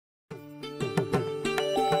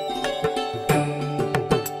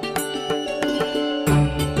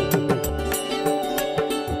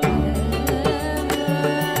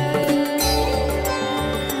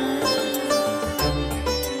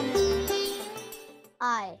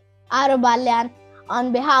I, Arubalyan,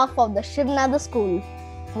 on behalf of the Shivnada School,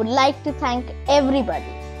 would like to thank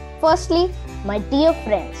everybody. Firstly, my dear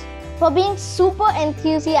friends, for being super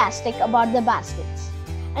enthusiastic about the baskets.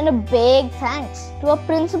 And a big thanks to our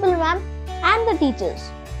principal ma'am and the teachers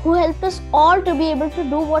who helped us all to be able to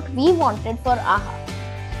do what we wanted for AHA.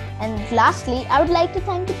 And lastly, I would like to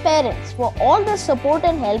thank the parents for all the support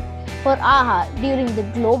and help for AHA during the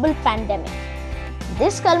global pandemic.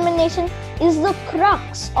 This culmination is the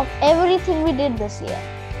crux of everything we did this year.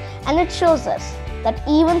 And it shows us that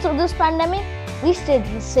even through this pandemic, we stayed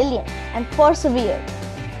resilient and persevered.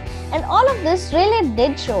 And all of this really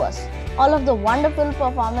did show us all of the wonderful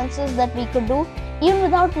performances that we could do even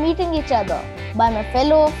without meeting each other by my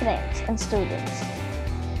fellow friends and students.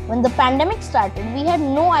 When the pandemic started, we had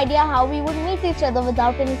no idea how we would meet each other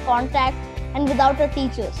without any contact and without our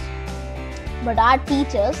teachers. But our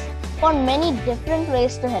teachers found many different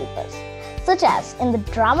ways to help us, such as in the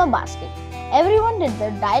drama basket, everyone did their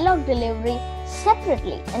dialogue delivery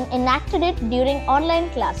separately and enacted it during online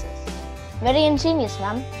classes. Very ingenious,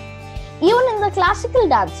 ma'am. Even in the classical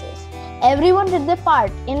dances, everyone did their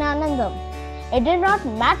part in Anandam. It did not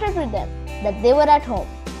matter to them that they were at home.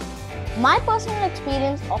 My personal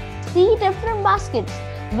experience of 3 different baskets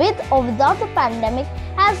with or without the pandemic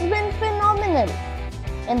has been phenomenal.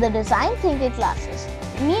 In the design thinking classes,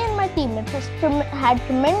 me and my teammates had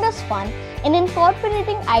tremendous fun in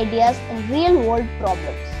incorporating ideas in real-world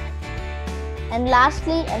problems. And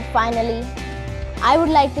lastly and finally, I would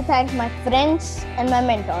like to thank my friends and my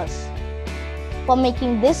mentors for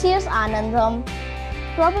making this year's Anandam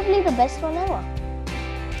probably the best one ever.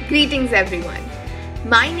 Greetings everyone.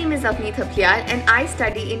 My name is Avneet Thapiyal and I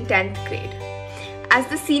study in 10th grade. As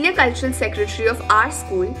the Senior Cultural Secretary of our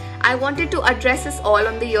school, I wanted to address us all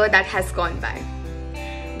on the year that has gone by.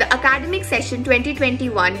 The academic session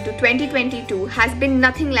 2021 to 2022 has been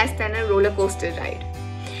nothing less than a roller coaster ride.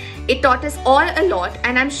 It taught us all a lot,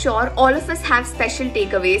 and I'm sure all of us have special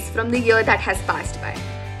takeaways from the year that has passed by.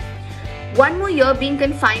 One more year being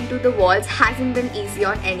confined to the walls hasn't been easy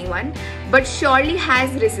on anyone, but surely has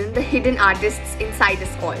risen the hidden artists inside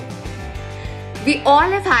us all. We all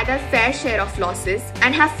have had our fair share of losses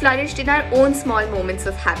and have flourished in our own small moments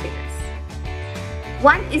of happiness.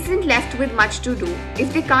 One isn't left with much to do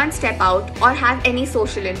if they can't step out or have any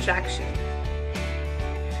social interaction.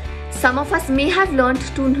 Some of us may have learned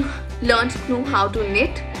to know how to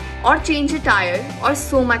knit or change a tire or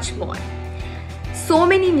so much more. So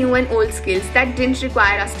many new and old skills that didn't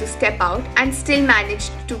require us to step out and still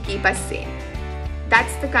managed to keep us sane.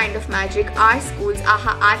 That's the kind of magic our school's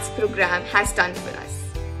AHA Arts program has done for us.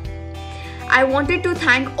 I wanted to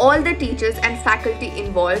thank all the teachers and faculty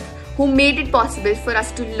involved who made it possible for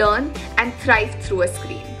us to learn and thrive through a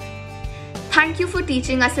screen. Thank you for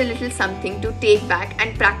teaching us a little something to take back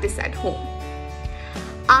and practice at home.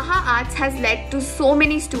 AHA Arts has led to so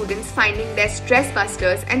many students finding their stress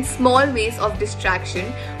busters and small ways of distraction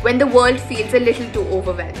when the world feels a little too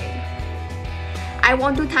overwhelming. I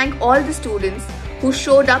want to thank all the students who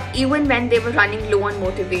showed up even when they were running low on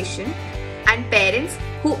motivation, and parents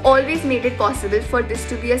who always made it possible for this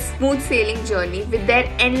to be a smooth sailing journey with their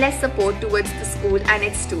endless support towards the school and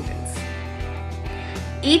its students.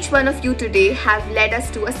 Each one of you today have led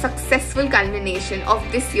us to a successful culmination of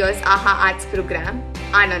this year's AHA Arts program,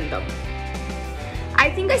 Anandam.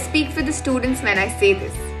 I think I speak for the students when I say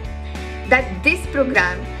this, that this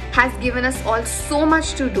program has given us all so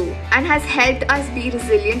much to do and has helped us be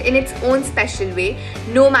resilient in its own special way,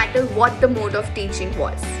 no matter what the mode of teaching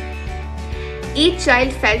was. Each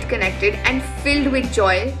child felt connected and filled with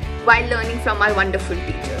joy while learning from our wonderful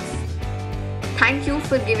teachers. Thank you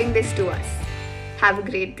for giving this to us. Have a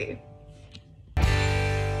great day.